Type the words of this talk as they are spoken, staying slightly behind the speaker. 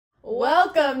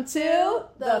Welcome to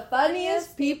the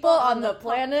funniest people on the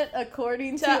planet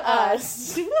according to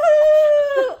us.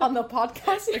 On the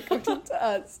podcast according to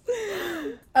us.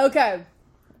 Okay.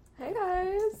 Hey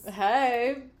guys.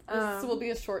 Hey. This will be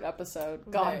a short episode.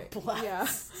 God right.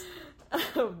 bless.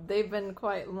 Yeah. They've been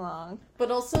quite long.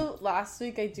 But also, last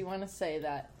week I do want to say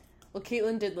that, well,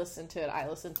 Caitlin did listen to it, I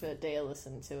listened to it, Dea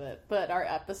listened to it, but our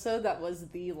episode that was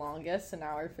the longest, an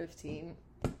hour 15,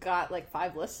 got like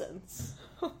 5 listens.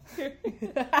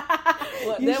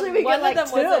 Usually we get like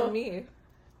 2. Wasn't me.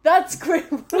 That's great.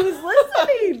 Who's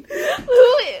listening?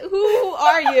 Who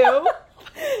are you?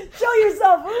 Show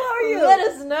yourself. Who are you? Let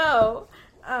us know.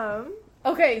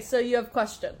 Okay, so you have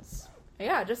questions.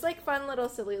 Yeah, just like fun little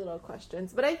silly little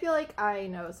questions. But I feel like I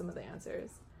know some of the answers.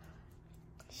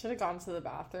 Should have gone to the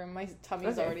bathroom. My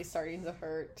tummy's already starting to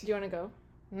hurt. Do you want to go?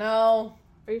 No.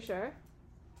 Are you sure?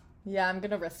 Yeah, I'm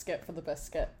gonna risk it for the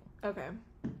biscuit. Okay.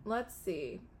 Let's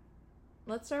see.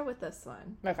 Let's start with this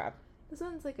one. Okay. This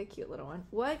one's like a cute little one.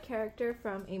 What character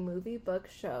from a movie, book,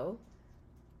 show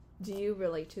do you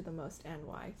relate to the most and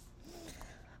why?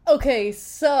 Okay,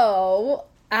 so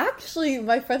actually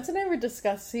my friends and I were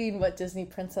discussing what Disney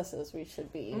princesses we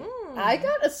should be. I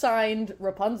got assigned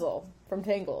Rapunzel from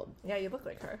Tangled. Yeah, you look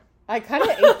like her. I kind of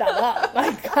ate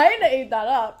that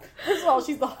up. First of all,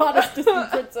 she's the hottest Disney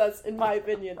princess, in my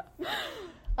opinion.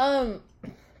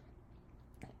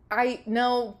 I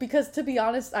know, because to be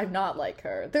honest, I'm not like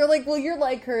her. They're like, well, you're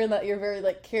like her in that you're very,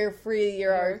 like, carefree,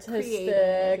 you're artistic.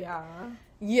 Creative, yeah.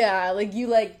 Yeah, like, you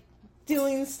like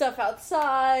doing stuff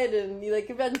outside, and you like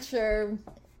adventure.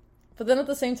 But then at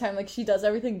the same time, like, she does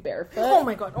everything barefoot. Oh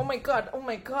my god,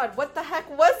 what the heck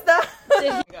was that? Oh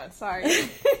my god, sorry.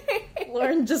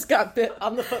 Lauren just got bit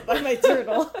on the foot by my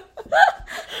turtle.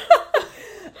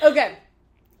 Okay,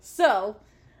 so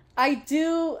I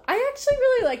actually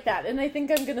really like that, and I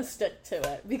think I'm gonna stick to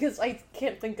it, because I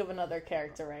can't think of another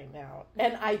character right now,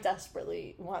 and I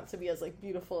desperately want to be as, like,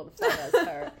 beautiful and fun as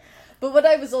her. But what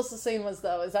I was also saying was,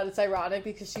 though, is that it's ironic,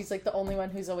 because she's, like, the only one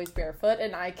who's always barefoot,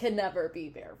 and I can never be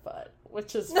barefoot,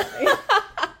 which is funny.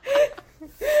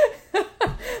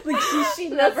 Like, she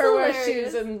never wears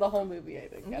shoes in the whole movie, I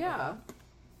think. Yeah.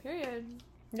 Period.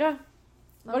 Yeah.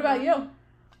 What about you?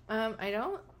 I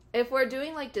don't. If we're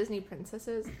doing, like, Disney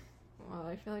princesses, well,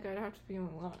 I feel like I'd have to be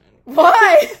Mulan.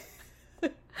 Why?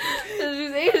 Because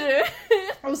she's Asian.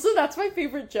 Oh, so that's my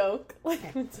favorite joke. Like,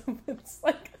 when someone's,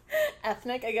 like,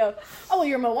 ethnic, I go, oh, well,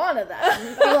 you're Moana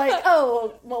then. They're like,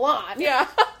 oh, Mulan. Yeah.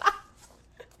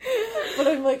 But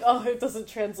I'm like, oh, it doesn't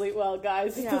translate well,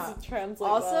 guys. It doesn't translate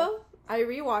well. Also, I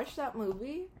rewatched that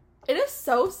movie. It is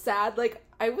so sad. Like,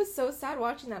 I was so sad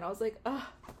watching that. I was like, ugh.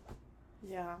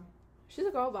 Yeah. She's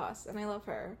a girl boss, and I love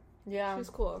her. Yeah. She's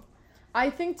cool. I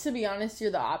think, to be honest,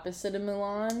 you're the opposite of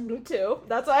Mulan. Me too.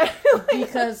 That's why I feel like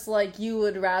because, like, you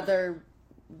would rather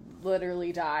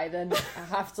literally die than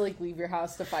have to, like, leave your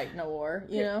house to fight in a war,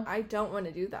 you know? I don't want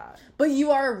to do that. But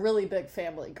you are a really big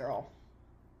family girl.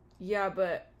 Yeah,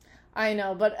 but I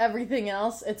know, but everything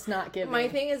else, it's not giving. My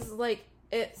thing is, like,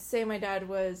 say my dad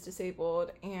was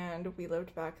disabled and we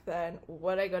lived back then.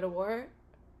 Would I go to war?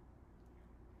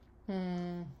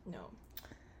 No.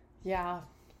 Yeah.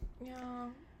 Yeah.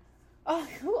 Oh,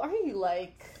 who are you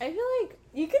like? I feel like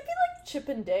you could be like Chip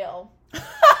and Dale.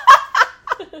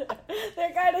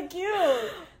 They're kind of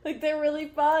cute. Like, they're really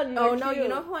fun. Oh, no, you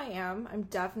know who I am? I'm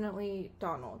definitely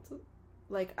Donald.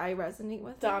 Like, I resonate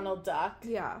with Donald Duck.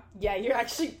 Yeah. Yeah, you're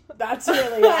actually, that's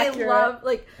really accurate. I love,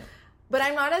 like, but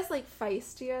I'm not as, like,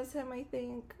 feisty as him, I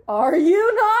think. Are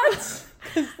you not?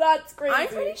 Because that's crazy. I'm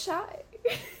pretty shy.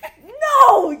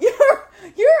 No!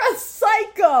 You're a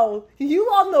psycho! You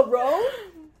on the road?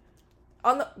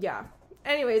 Yeah.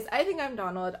 Anyways, I think I'm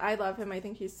Donald. I love him. I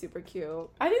think he's super cute.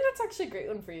 I think that's actually a great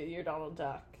one for you. You're Donald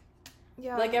Duck.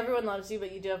 Yeah. Like, everyone loves you,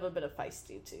 but you do have a bit of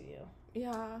feisty to you.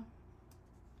 Yeah.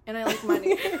 And I like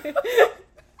money.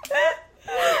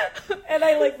 And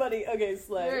I like money. Okay,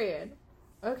 slay. Period.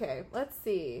 Okay, let's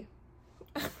see.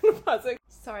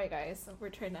 Sorry, guys. We're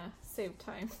trying to save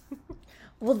time.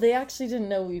 Well, they actually didn't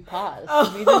know we paused.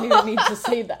 Oh. We didn't even need to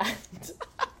say that.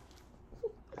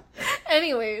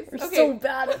 Anyways. We're so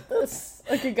bad at this.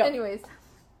 Okay, go. Anyways.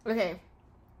 Okay.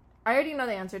 I already know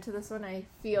the answer to this one. I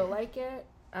feel like it.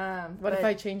 What if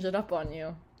I change it up on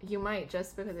you? You might,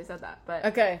 just because I said that. But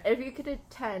okay. If you could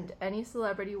attend any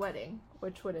celebrity wedding,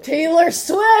 which would it be? Taylor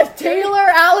Swift! Taylor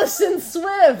Allison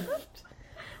Swift!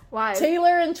 Why?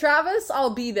 Taylor and Travis,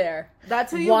 I'll be there.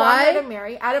 That's who you want her to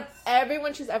marry? Out of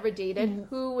everyone she's ever dated,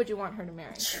 who would you want her to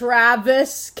marry?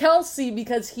 Travis Kelce,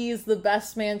 because he's the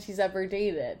best man she's ever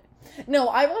dated. No,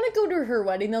 I want to go to her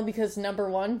wedding, though, because number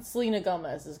one, Selena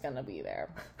Gomez is going to be there.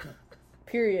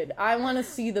 period. I want to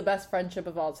see the best friendship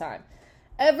of all time.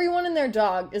 Everyone and their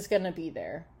dog is going to be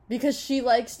there because she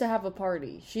likes to have a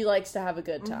party. She likes to have a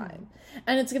good time.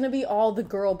 And it's going to be all the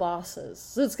girl bosses.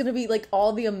 So it's going to be like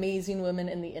all the amazing women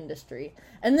in the industry.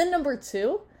 And then number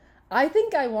 2, I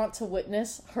think I want to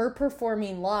witness her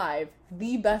performing live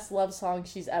the best love song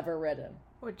she's ever written.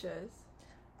 Which is?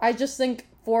 I just think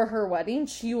for her wedding,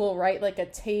 she will write like a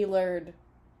tailored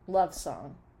love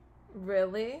song.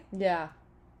 Really? Yeah.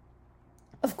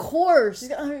 Of course.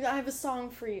 I have a song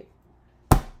for you.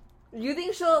 You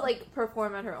think she'll, like,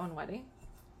 perform at her own wedding?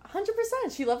 100%.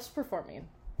 She loves performing.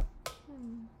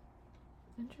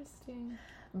 Interesting.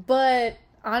 But,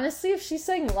 honestly, if she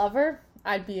sang Lover,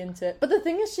 I'd be into it. But the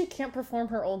thing is, she can't perform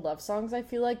her old love songs, I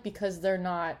feel like, because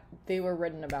they were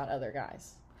written about other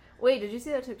guys. Wait, did you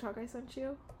see that TikTok I sent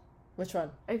you? Which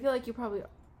one? I feel like you probably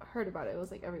heard about it. It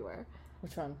was, like, everywhere.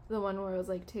 Which one? The one where it was,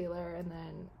 like, Taylor and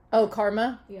then... Oh,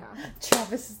 Karma? Yeah.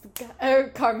 Travis is the guy,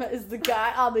 Karma is the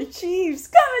guy on the Chiefs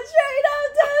coming straight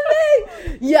up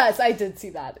to me! Yes, I did see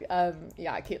that.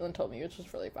 Yeah, Caitlin told me, which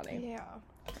was really funny. Yeah.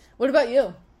 What about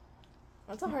you?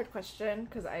 That's a hard question,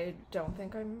 because I don't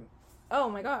think I'm... Oh,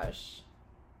 my gosh.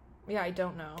 Yeah, I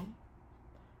don't know.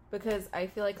 Because I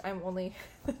feel like I'm only...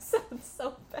 This sounds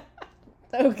so bad.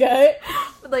 Okay.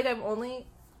 But, like, I'm only,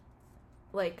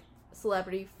 like,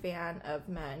 celebrity fan of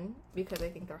men because I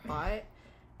think they're hot.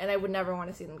 And I would never want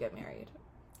to see them get married.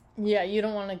 Yeah, you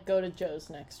don't want to go to Joe's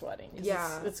next wedding.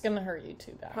 Yeah. It's going to hurt you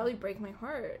too bad. Probably break my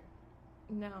heart.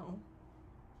 No.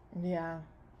 Yeah.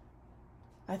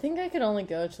 I think I could only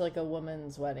go to, like, a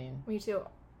woman's wedding. Me too.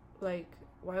 Like,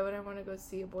 why would I want to go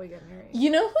see a boy get married?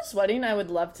 You know whose wedding I would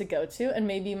love to go to? And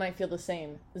maybe you might feel the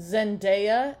same.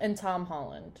 Zendaya and Tom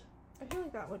Holland. I feel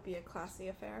like that would be a classy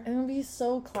affair. It would be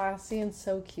so classy and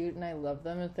so cute, and I love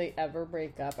them. If they ever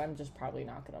break up, I'm just probably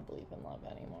not going to believe in love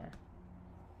anymore.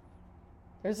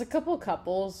 There's a couple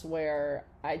couples where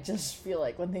I just feel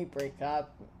like when they break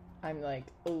up, I'm like,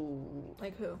 ooh.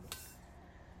 Like who?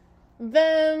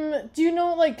 Them. Do you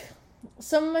know, like,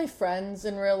 some of my friends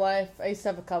in real life, I used to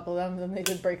have a couple of them, then they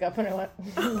did break up, and I went,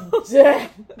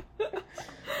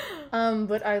 damn.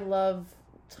 But I love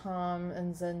Tom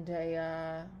and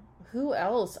Zendaya. Who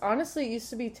else? Honestly, it used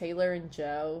to be Taylor and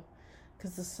Joe,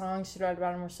 because the songs she wrote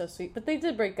about them were so sweet. But they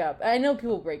did break up. I know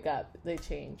people break up. They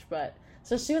change. But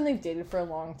especially when they've dated for a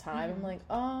long time, I'm like,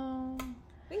 oh.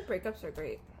 I think breakups are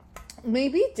great.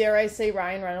 Maybe, dare I say,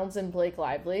 Ryan Reynolds and Blake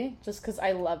Lively, just because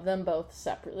I love them both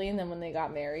separately. And then when they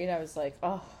got married, I was like,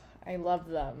 oh, I love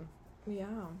them. Yeah.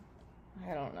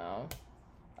 I don't know.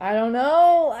 I don't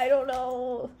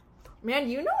know. Man,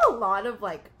 you know a lot of,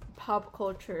 like, pop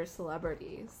culture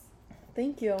celebrities.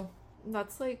 Thank you.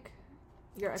 That's like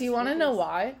your expertise. Do you want to know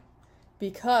why?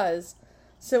 Because,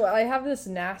 so I have this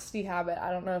nasty habit.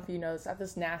 I don't know if you know this. I have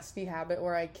this nasty habit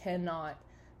where I cannot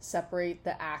separate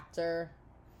the actor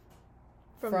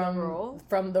from the role.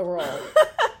 From the role.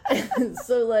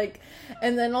 So, like,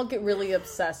 and then I'll get really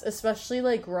obsessed, especially,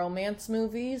 like, romance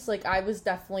movies. Like, I was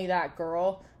definitely that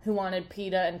girl who wanted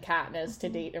Peta and Katniss to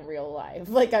date in real life.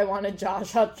 Like, I wanted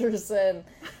Josh Hutcherson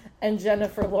and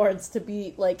Jennifer Lawrence to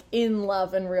be, like, in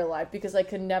love in real life because I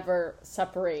could never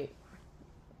separate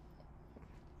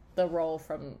the role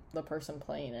from the person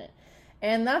playing it.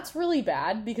 And that's really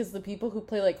bad because the people who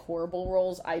play, like, horrible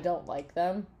roles, I don't like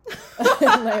them.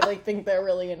 And I, like, think they're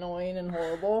really annoying and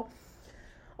horrible.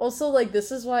 Also, like,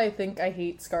 this is why I think I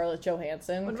hate Scarlett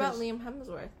Johansson. What about Liam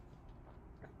Hemsworth?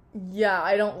 Yeah,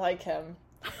 I don't like him.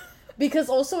 Because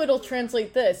also it'll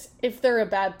translate this. If they're a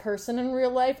bad person in real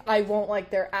life, I won't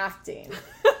like their acting.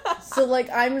 So, like,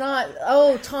 I'm not...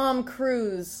 Oh, Tom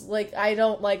Cruise. Like, I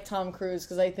don't like Tom Cruise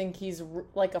because I think he's,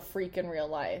 like, a freak in real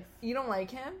life. You don't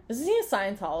like him? Isn't he a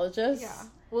Scientologist? Yeah.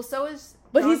 Well, so is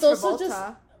But John he's also Travolta.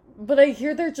 just... But I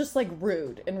hear they're just, like,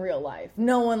 rude in real life.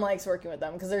 No one likes working with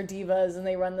them because they're divas and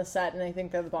they run the set and they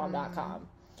think they're the bomb.com.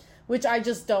 Which I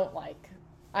just don't like.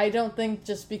 I don't think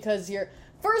just because you're...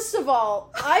 First of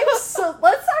all, let's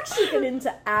actually get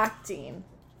into acting.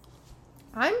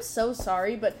 I'm so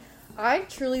sorry, but I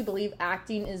truly believe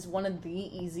acting is one of the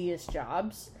easiest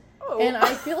jobs. Oh. And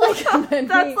I feel like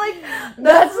that's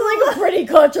like a pretty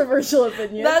controversial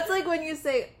opinion. That's like when you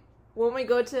say, when we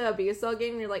go to a baseball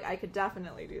game, you're like, I could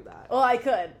definitely do that. Well, I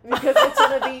could, because it's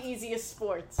one of the easiest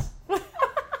sports.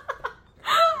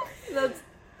 That's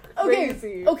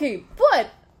crazy. Okay, but...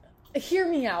 Hear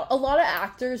me out. A lot of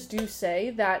actors do say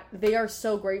that they are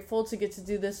so grateful to get to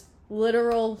do this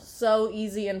literal, so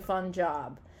easy and fun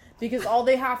job. Because all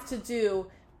they have to do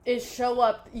is show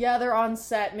up. Yeah, they're on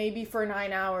set maybe for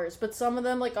 9 hours. But some of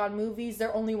them, like on movies,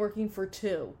 they're only working for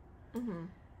 2. Mm-hmm.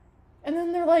 And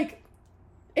then they're like,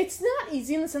 It's not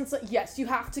easy in the sense that, yes, you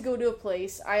have to go to a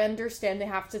place. I understand they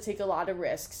have to take a lot of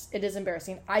risks. It is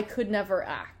embarrassing. I could never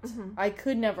act. Mm-hmm. I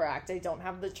could never act. I don't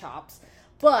have the chops.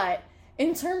 But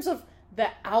in terms of the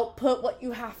output, what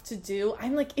you have to do,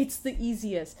 I'm like, it's the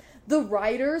easiest. The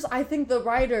writers, I think the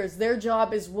writers, their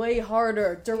job is way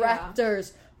harder.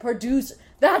 Directors, produce,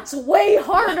 that's way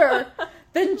harder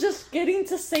than just getting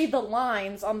to say the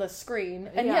lines on the screen.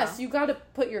 And yes, you got to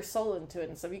put your soul into it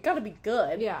and stuff. You got to be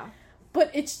good. Yeah. But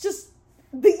it's just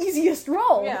the easiest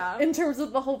role in terms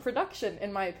of the whole production,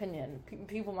 in my opinion.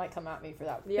 People might come at me for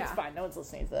that. Yeah. It's fine. No one's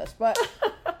listening to this. But,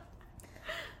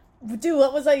 dude,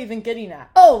 what was I even getting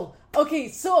at? Oh, okay.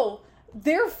 So,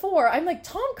 therefore, I'm like,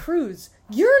 Tom Cruise,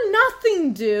 you're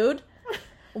nothing, dude.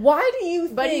 Why do you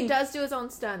think... But he does do his own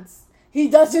stunts. He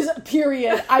does his...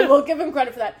 Period. I will give him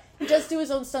credit for that. He does do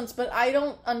his own stunts, but I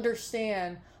don't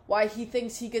understand why he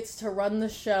thinks he gets to run the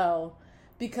show...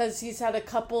 Because he's had a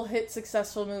couple hit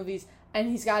successful movies and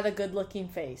he's got a good looking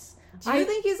face. Do you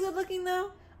think he's good looking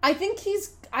though? I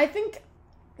think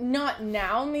not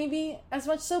now maybe as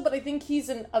much so, but I think he's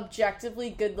an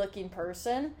objectively good looking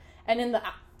person. And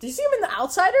did you see him in The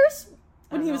Outsiders?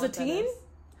 When he was a teen?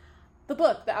 The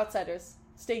book, The Outsiders.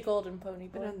 Stay Golden Pony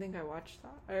Boy. I don't think I watched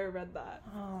that. I read that.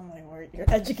 Oh my word, your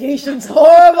education's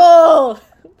horrible!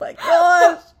 Oh my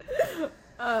gosh!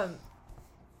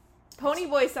 Pony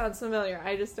Boy sounds familiar.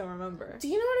 I just don't remember. Do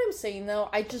you know what I'm saying, though?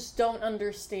 I just don't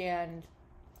understand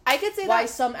I could say why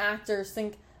some actors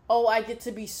think, oh, I get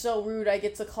to be so rude, I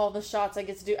get to call the shots, I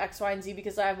get to do X, Y, and Z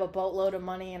because I have a boatload of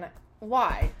money, and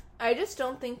why? I just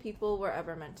don't think people were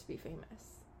ever meant to be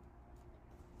famous.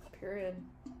 Period.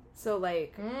 So,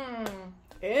 like...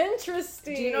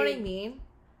 Interesting. Do you know what I mean?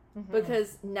 Mm-hmm.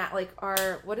 Because,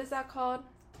 what is that called?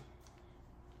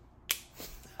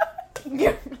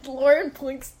 Lauren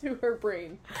points to her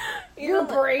brain. Your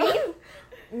brain?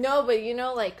 No, but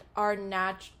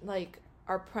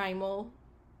our primal.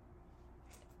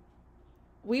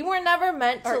 We were never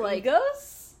meant to our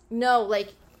egos? No,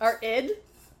 our id.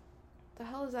 The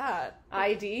hell is that?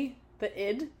 ID. The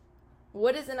id.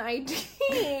 What is an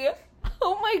ID?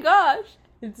 Oh my gosh!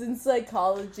 It's in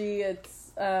psychology.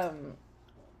 It's let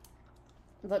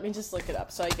me just look it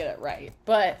up so I get it right.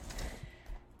 But.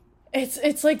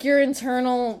 It's like your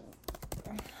internal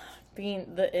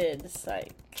being the id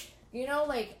psych.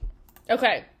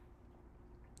 Okay.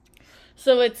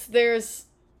 So this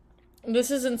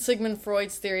is in Sigmund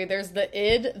Freud's theory. There's the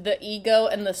id, the ego,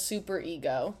 and the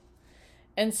superego.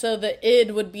 And so the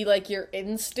id would be like your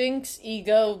instincts,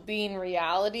 ego being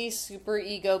reality,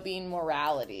 superego being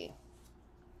morality.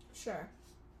 Sure.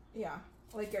 Yeah.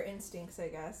 Like your instincts, I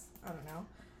guess. I don't know.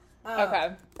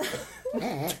 Okay.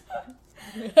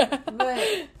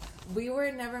 But we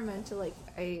were never meant to,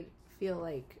 I feel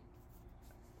like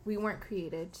we weren't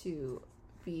created to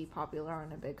be popular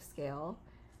on a big scale.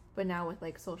 But now with,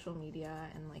 social media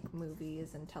and,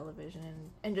 movies and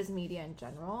television and just media in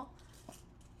general,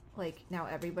 now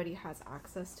everybody has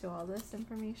access to all this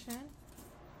information.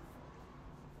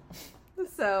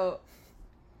 So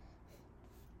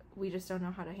we just don't know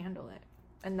how to handle it.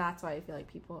 And that's why I feel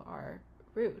like people are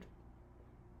rude.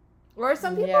 Or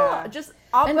some people just...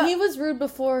 And he was rude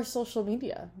before social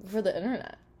media, before the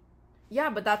internet. Yeah,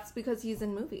 but that's because he's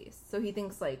in movies. So he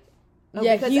thinks,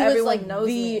 because he everyone was, knows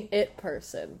the me. it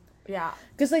person. Yeah.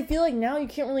 Because I feel like now you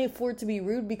can't really afford to be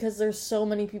rude because there's so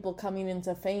many people coming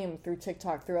into fame through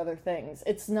TikTok, through other things.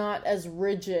 It's not as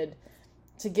rigid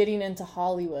to getting into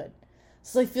Hollywood.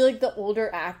 So I feel like the older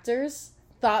actors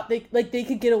thought they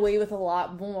could get away with a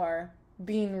lot more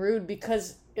being rude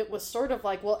because it was sort of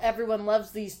like, well, everyone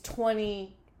loves these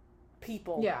 20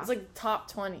 people. Yeah. It's like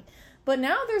top 20. But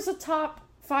now there's a top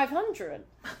 500.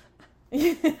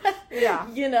 Yeah.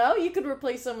 You could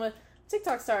replace them with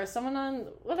TikTok stars, someone on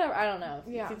whatever, I don't know.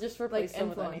 Yeah. You could just replace them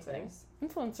with anything.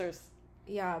 Influencers.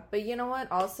 Yeah, but you know what?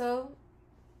 Also,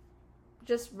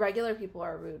 just regular people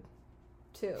are rude,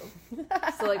 too.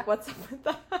 So, what's up with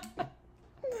that?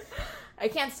 I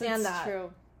can't stand that. That's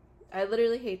true. I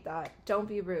literally hate that. Don't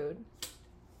be rude.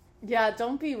 Yeah,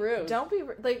 don't be rude. Don't be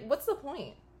what's the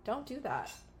point? Don't do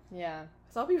that. Yeah.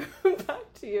 So I'll be rude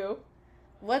back to you.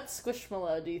 What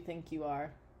squishmallow do you think you are?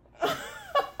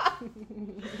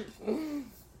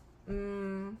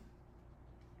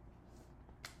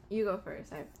 You go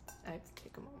first. I have to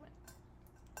take a moment.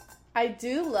 I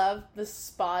do love the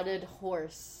spotted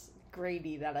horse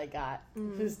Grady that I got,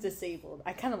 who's disabled.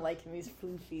 I kind of like him. He's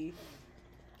floofy.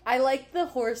 I like the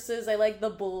horses. I like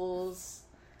the bulls.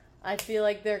 I feel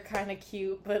like they're kind of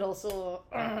cute, but also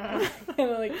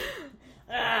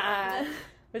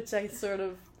which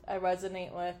I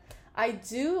resonate with. I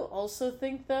do also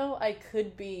think, though, I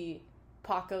could be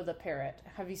Paco the parrot.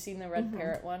 Have you seen the red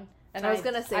parrot one? And I was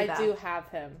gonna say that. I do have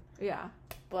him. Yeah.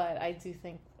 But I do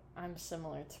think I'm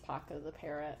similar to Paco the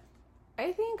parrot.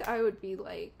 I think I would be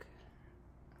like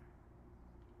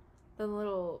the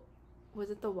little, was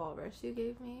it the walrus you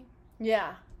gave me?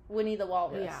 Yeah, Winnie the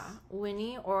walrus. Yeah,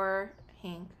 Winnie or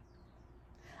Hank.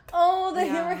 Oh, the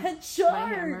hammerhead shark.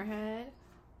 My hammerhead.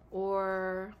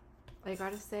 Or, I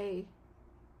gotta say,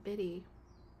 Biddy.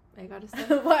 I gotta say.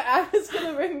 But I was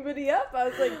gonna bring Biddy up. I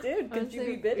was like, dude, could you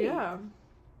be Biddy? Yeah.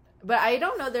 But I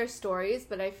don't know their stories,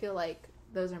 but I feel like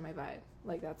those are my vibe.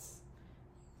 Like, that's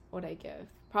what I give.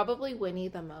 Probably Winnie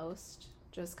the most,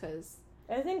 just because.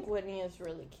 I think Winnie is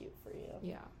really cute for you.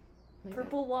 Yeah. Like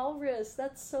Purple walrus.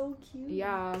 That's so cute.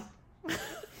 Yeah.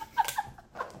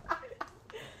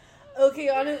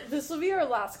 Okay, this will be our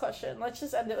last question. Let's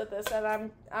just end it with this.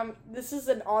 And this is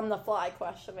an on the fly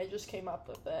question. I just came up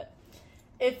with it.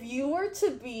 If you were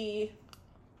to be...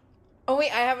 Oh,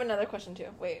 wait, I have another question, too.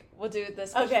 Wait, we'll do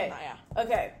this question. Okay.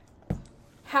 Okay.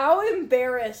 How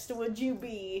embarrassed would you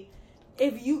be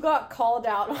if you got called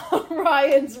out on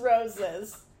Ryan's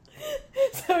Roses?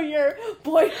 So your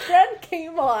boyfriend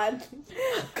came on,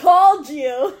 called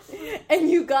you,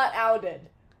 and you got outed.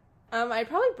 I'd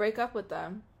probably break up with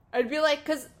them. I'd be like,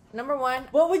 because, number one...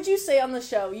 What would you say on the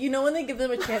show? You know when they give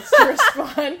them a chance to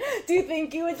respond, do you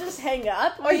think you would just hang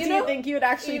up? Or do you think you would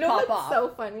actually pop off?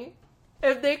 So funny.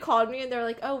 If they called me and they're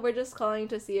like, oh, we're just calling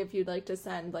to see if you'd like to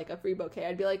send, like, a free bouquet,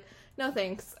 I'd be like, no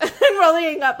thanks. And probably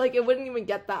hang up. Like, it wouldn't even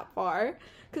get that far.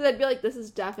 Because I'd be like, this is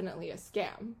definitely a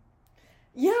scam.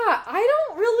 Yeah, I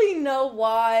don't really know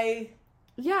why...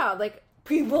 Yeah, like...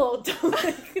 People don't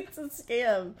think it's a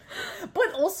scam.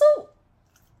 But also...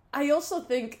 I also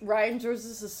think Ryan's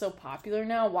Roses is so popular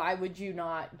now. Why would you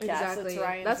not guess it's Ryan's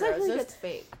Roses? That's why I think it's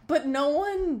fake. But no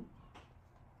one...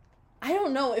 I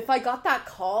don't know. If I got that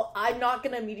call, I'm not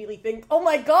going to immediately think, oh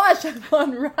my gosh, I'm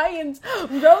on Ryan's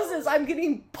Roses. I'm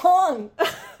getting ponged.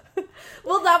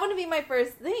 Well, that wouldn't be my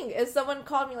first thing. If someone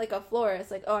called me like a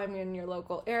florist, like, oh, I'm in your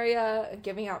local area and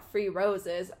giving out free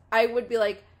roses, I would be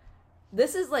like,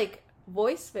 this is like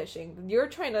voice phishing. You're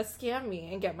trying to scam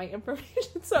me and get my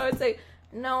information. So I would say...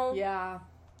 No. Yeah.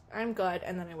 I'm good.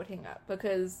 And then I would hang up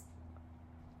because...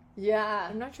 Yeah.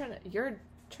 I'm not trying to... You're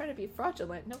trying to be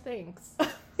fraudulent. No thanks.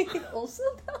 Also,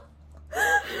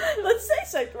 let's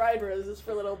dissect Ryan Roses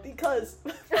for a little because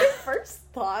my first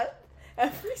thought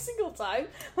every single time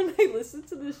when I listen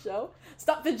to this show...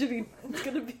 Stop fidgeting. It's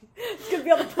gonna be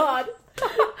on the pod.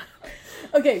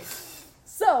 Okay.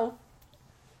 So,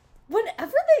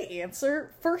 whenever they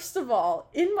answer, first of all,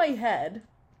 in my head...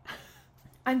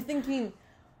 I'm thinking,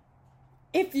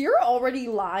 if you're already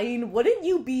lying, wouldn't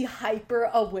you be hyper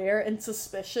aware and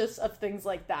suspicious of things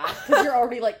like that? Because you're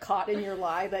already, like, caught in your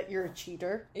lie that you're a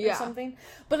cheater or something.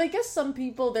 But I guess some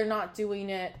people, they're not doing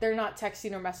it. They're not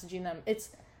texting or messaging them.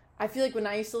 I feel like when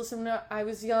I used to listen when I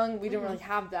was young, we didn't really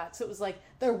have that. So it was like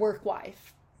their work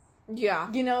wife.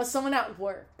 Yeah. You know, someone at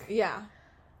work. Yeah.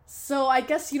 So I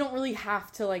guess you don't really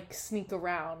have to, like, sneak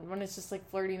around when it's just, like,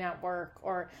 flirting at work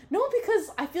or... No,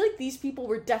 because I feel like these people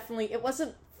were definitely... It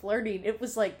wasn't flirting. It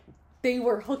was, like, they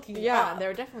were hooking up. Yeah, they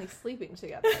were definitely sleeping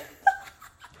together.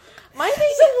 My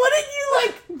thing So wouldn't you,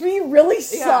 like, be really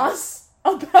sus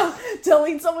about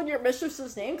telling someone your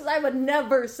mistress's name? Because I would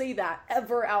never say that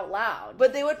ever out loud.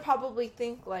 But they would probably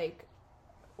think, like,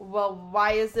 well,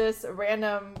 why is this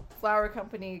random flower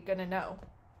company gonna know?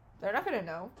 They're not gonna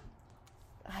know.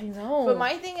 I know. But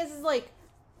my thing is like,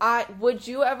 would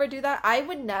you ever do that? I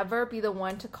would never be the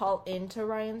one to call into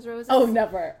Ryan's Roses. Oh,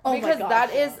 never. Oh, because my gosh,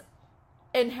 that is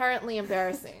inherently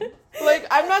embarrassing. Like,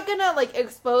 I'm not gonna, like,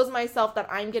 expose myself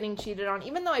that I'm getting cheated on,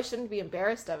 even though I shouldn't be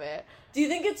embarrassed of it. Do you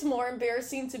think it's more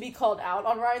embarrassing to be called out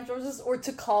on Ryan's Roses or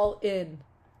to call in?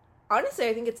 Honestly,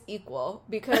 I think it's equal.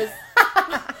 Because,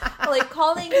 like,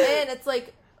 calling in, it's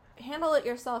like, handle it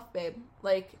yourself, babe.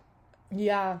 Like,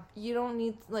 yeah. You don't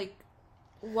need, like...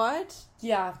 What?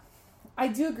 Yeah. I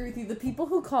do agree with you. The people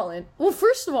who call in... Well,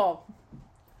 first of all...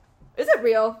 Is it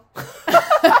real? Is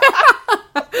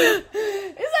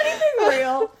anything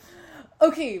real?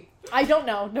 Okay, I don't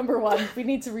know. Number one, we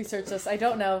need to research this. I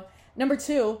don't know. Number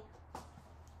two,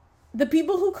 the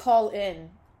people who call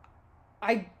in,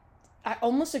 I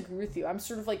almost agree with you. I'm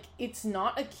sort of like, it's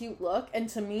not a cute look, and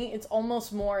to me, it's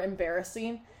almost more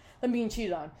embarrassing than being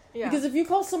cheated on. Yeah. Because if you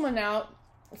call someone out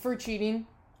for cheating...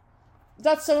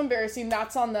 That's so embarrassing.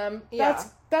 That's on them. Yeah.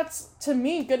 That's, to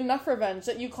me, good enough revenge.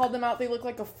 That you called them out, they look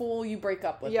like a fool, you break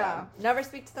up with them. Yeah. Never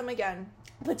speak to them again.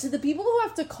 But to the people who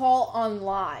have to call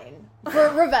online for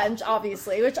revenge,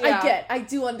 obviously, which I get. I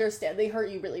do understand. They hurt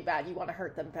you really bad. You want to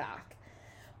hurt them back.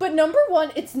 But number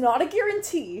one, it's not a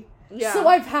guarantee. Yeah. So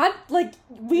I've had, like,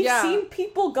 we've Yeah. seen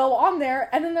people go on there,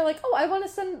 and then they're like, oh, I want to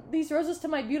send these roses to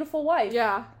my beautiful wife.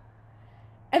 Yeah.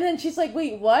 And then she's like,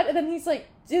 wait, what? And then he's like,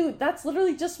 dude, that's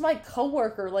literally just my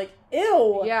coworker. Like,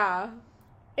 ew. Yeah.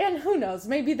 And who knows?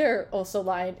 Maybe they're also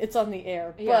lying. It's on the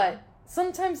air. Yeah. But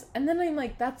sometimes, and then I'm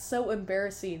like, that's so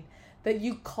embarrassing that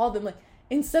you call them, like,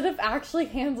 instead of actually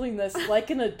handling this like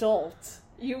an adult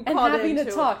You and called having into to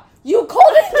it. talk, you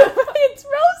called it Ryan's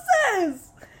roses!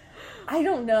 I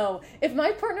don't know. If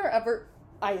my partner ever,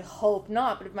 I hope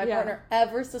not, but if my partner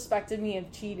ever suspected me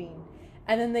of cheating,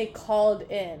 and then they called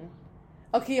in,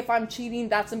 okay, if I'm cheating,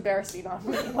 that's embarrassing on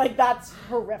me. Like, that's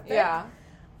horrific. Yeah.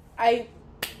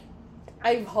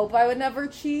 I hope I would never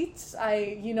cheat.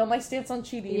 You know my stance on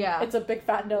cheating. Yeah. It's a big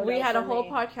fat no-no. We had a for whole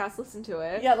me. podcast. Listen to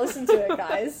it. Yeah, listen to it,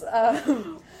 guys.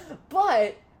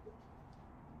 But,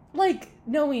 like,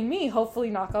 knowing me, hopefully,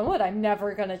 knock on wood, I'm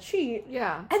never gonna cheat.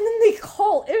 Yeah. And then they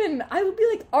call in. I would be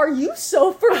like, are you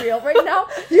so for real right now?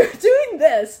 You're doing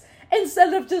this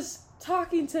instead of just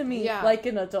talking to me like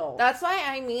an adult. That's why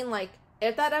I mean, like,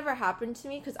 if that ever happened to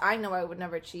me, because I know I would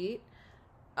never cheat,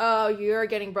 oh, you're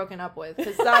getting broken up with,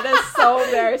 because that is so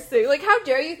embarrassing. Like, how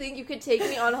dare you think you could take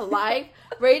me on a live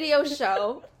radio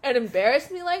show and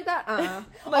embarrass me like that? Like,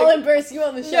 I'll embarrass you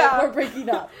on the show. Yeah. We're breaking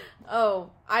up.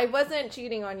 Oh, I wasn't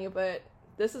cheating on you, but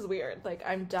this is weird. Like,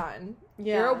 I'm done.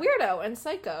 Yeah. You're a weirdo and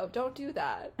psycho. Don't do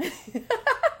that.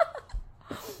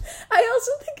 I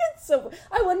also think it's so...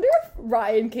 I wonder if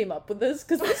Ryan came up with this,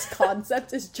 because this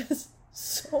concept is just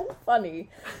so funny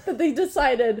that they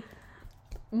decided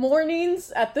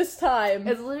mornings at this time,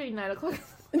 It's literally 9 o'clock.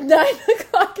 9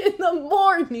 o'clock in the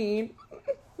morning,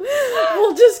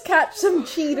 we'll just catch some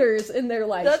cheaters in their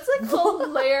life. That's, like,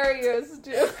 hilarious,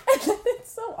 dude. And then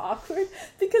it's so awkward,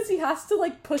 because he has to,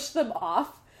 like, push them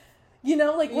off. You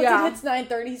know, like, once it hits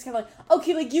 9:30, he's kind of like,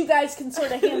 okay, like, you guys can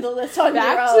sort of handle this on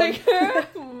your own.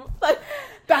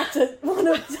 Back to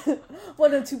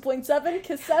 102.7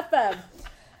 Kiss FM.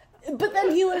 But then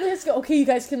he literally has to go, okay, you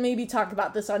guys can maybe talk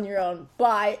about this on your own.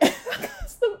 Bye.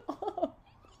 Cuts them off.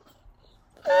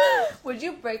 Would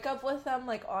you break up with them,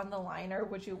 like, on the line, or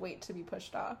would you wait to be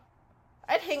pushed off?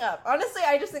 I'd hang up. Honestly,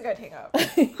 I just think I'd hang up.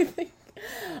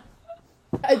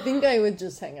 I think I would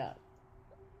just hang up.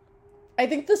 I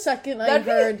think the second I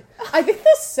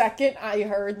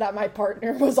heard that my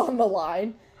partner was on the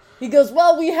line, he goes,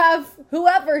 well, we have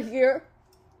whoever here.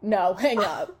 No, hang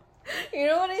up. You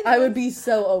know what I think? I would be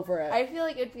so over it. I feel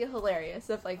like it'd be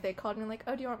hilarious if, like, they called me, like,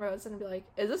 oh, do you want roses? And I'd be like,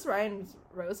 is this Ryan's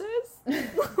roses?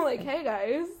 Like, hey,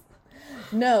 guys.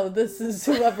 No, this is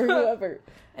whoever.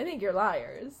 I think you're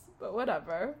liars, but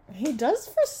whatever. He does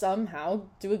for somehow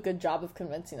do a good job of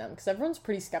convincing them, because everyone's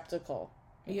pretty skeptical.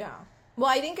 Yeah.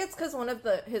 Well, I think it's because one of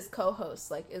his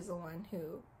co-hosts, like, is the one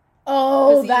who...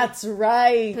 Oh, that's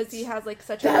right. Because he has, like,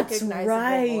 such a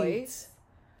recognizable voice.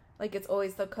 Like, it's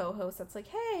always the co-host that's like,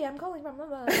 hey, I'm calling from blah,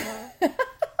 blah, blah.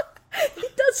 He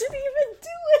doesn't even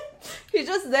do it. He's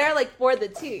just there, like, for the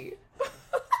tea.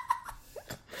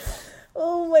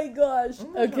 Oh my gosh.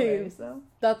 Okay, so.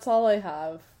 that's all I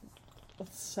have.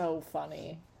 It's so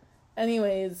funny.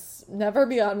 Anyways, never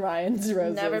be on Ryan's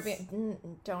roses.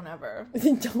 Don't ever.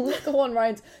 Don't go on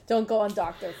Ryan's. Don't go on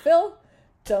Dr. Phil.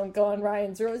 Don't go on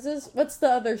Ryan's roses. What's the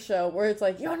other show where it's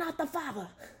like, you're not the father?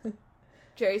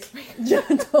 Jerry Springer.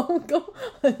 Don't go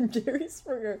on Jerry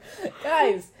Springer.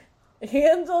 Guys,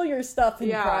 handle your stuff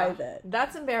in private.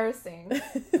 That's embarrassing.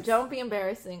 Don't be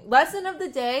embarrassing. Lesson of the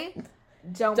day,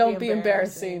 don't be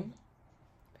embarrassing.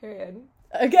 Period.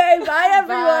 Okay, bye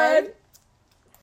everyone. Bye.